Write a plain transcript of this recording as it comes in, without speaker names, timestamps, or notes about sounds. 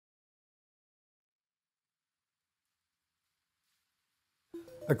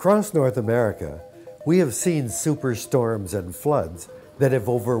Across North America, we have seen superstorms and floods that have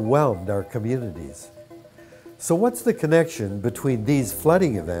overwhelmed our communities. So what's the connection between these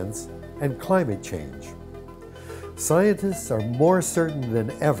flooding events and climate change? Scientists are more certain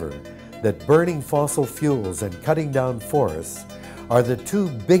than ever that burning fossil fuels and cutting down forests are the two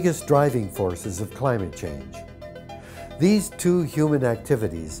biggest driving forces of climate change. These two human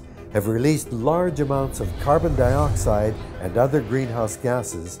activities have released large amounts of carbon dioxide and other greenhouse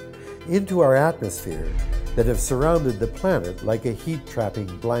gases into our atmosphere that have surrounded the planet like a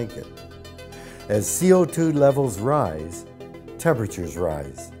heat-trapping blanket. As CO2 levels rise, temperatures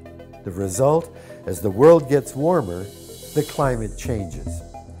rise. The result, as the world gets warmer, the climate changes,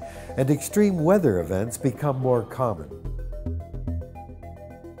 and extreme weather events become more common.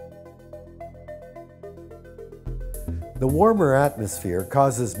 The warmer atmosphere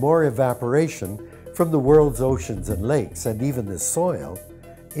causes more evaporation from the world's oceans and lakes, and even the soil,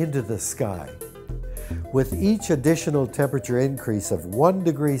 into the sky. With each additional temperature increase of 1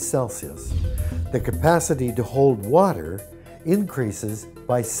 degree Celsius, the capacity to hold water increases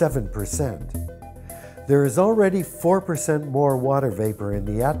by 7%. There is already 4% more water vapor in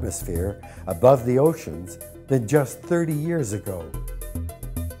the atmosphere above the oceans than just 30 years ago.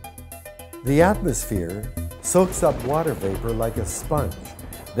 The atmosphere soaks up water vapor like a sponge,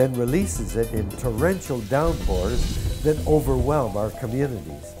 then releases it in torrential downpours that overwhelm our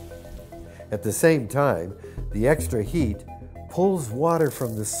communities. At the same time, the extra heat pulls water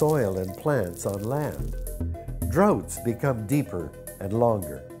from the soil and plants on land. Droughts become deeper and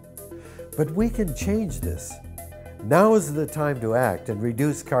longer. But we can change this. Now is the time to act and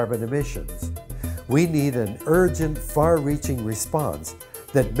reduce carbon emissions. We need an urgent, far-reaching response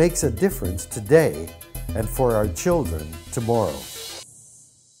that makes a difference today and for our children tomorrow.